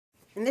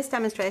In this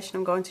demonstration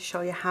I'm going to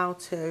show you how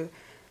to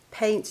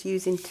paint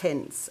using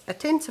tints. A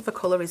tint of a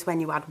colour is when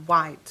you add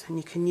white, and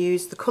you can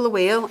use the colour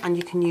wheel and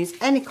you can use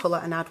any colour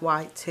and add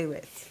white to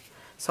it.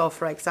 So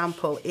for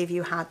example, if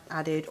you had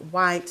added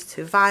white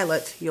to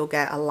violet, you'll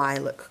get a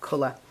lilac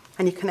colour,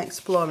 and you can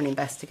explore and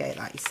investigate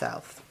that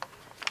yourself.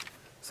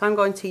 So I'm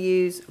going to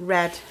use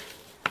red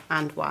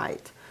and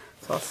white.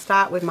 So I'll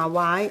start with my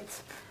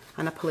white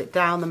and I pull it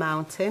down the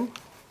mountain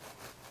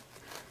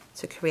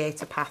to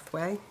create a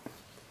pathway.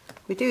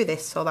 We do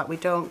this so that we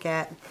don't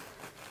get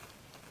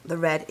the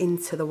red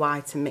into the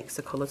white and mix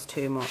the colours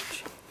too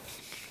much.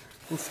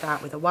 And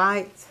start with a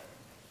white.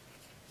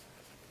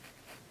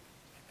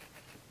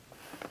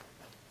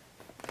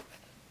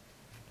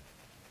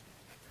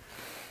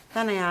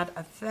 Then I add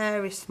a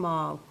very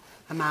small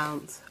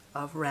amount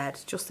of red,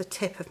 just the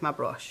tip of my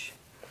brush.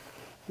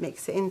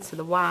 Mix it into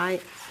the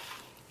white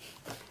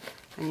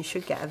and you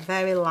should get a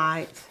very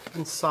light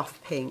and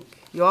soft pink.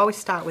 You always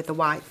start with the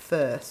white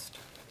first.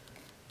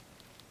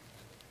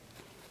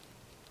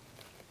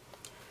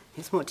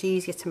 It's much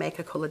easier to make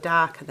a colour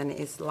darker than it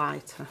is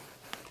lighter.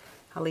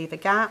 I leave a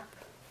gap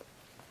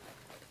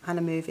and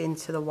I move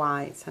into the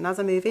white, and as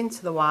I move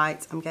into the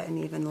white I'm getting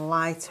even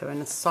lighter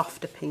and a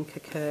softer pink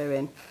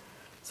occurring.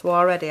 So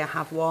already I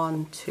have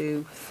 1,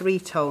 2, 3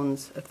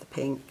 tones of the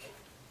pink.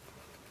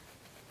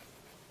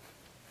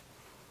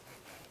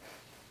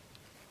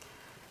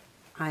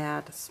 I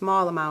add a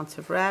small amount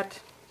of red,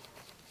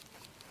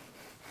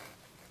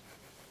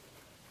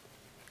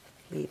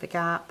 leave a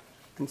gap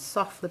and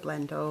softly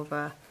blend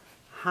over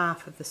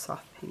half of the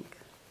soft pink.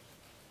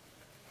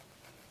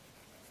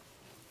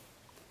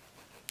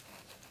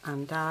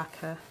 And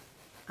darker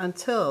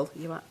until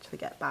you actually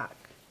get back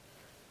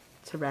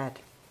to red.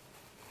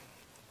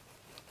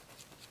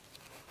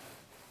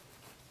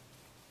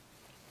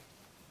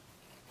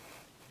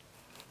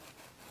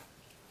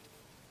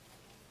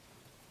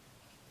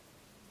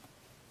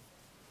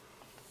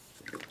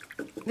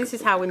 This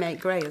is how we make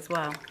grey as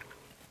well.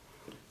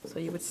 So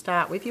you would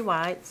start with your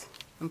white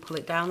and pull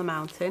it down the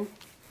mountain.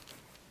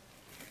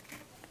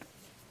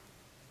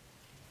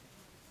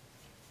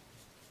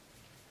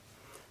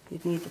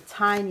 You'd need the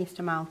tiniest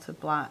amount of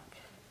black.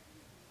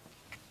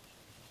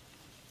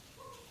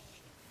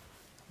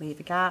 Leave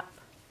a gap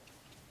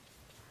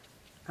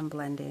and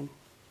blend in.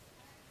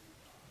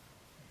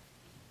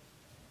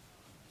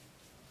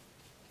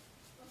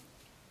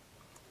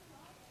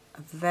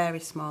 A very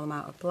small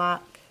amount of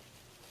black.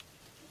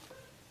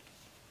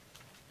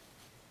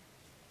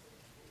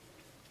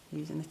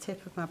 Using the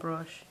tip of my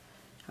brush,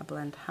 I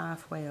blend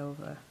halfway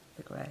over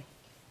the grey.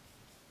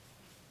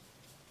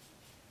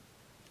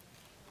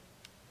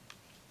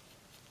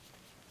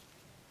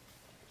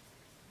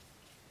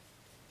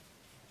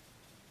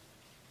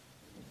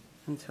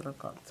 Until I've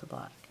got to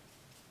black.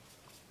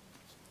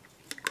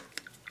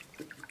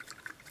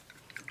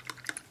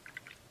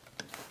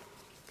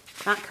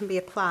 That can be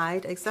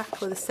applied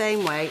exactly the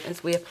same way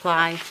as we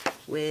apply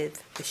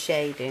with the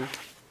shading.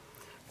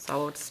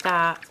 So I would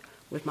start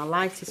with my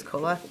lightest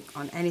colour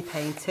on any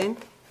painting.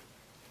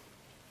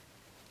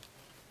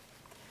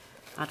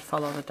 I'd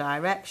follow the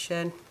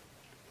direction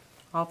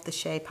of the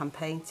shape I'm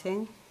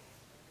painting.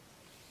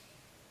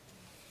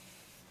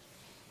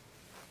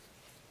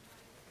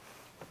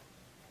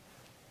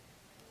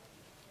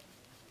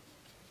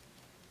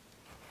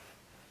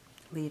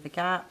 Leave a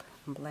gap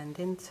and blend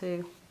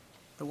into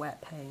the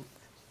wet paint.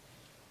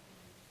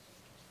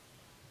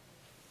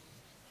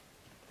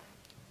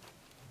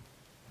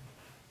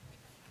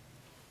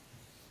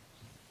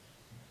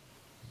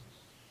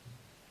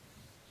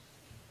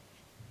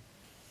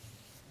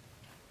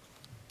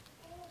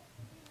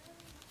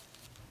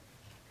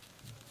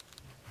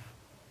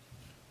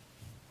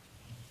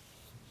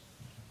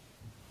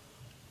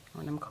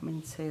 When I'm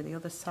coming to the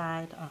other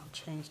side, I'll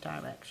change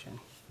direction.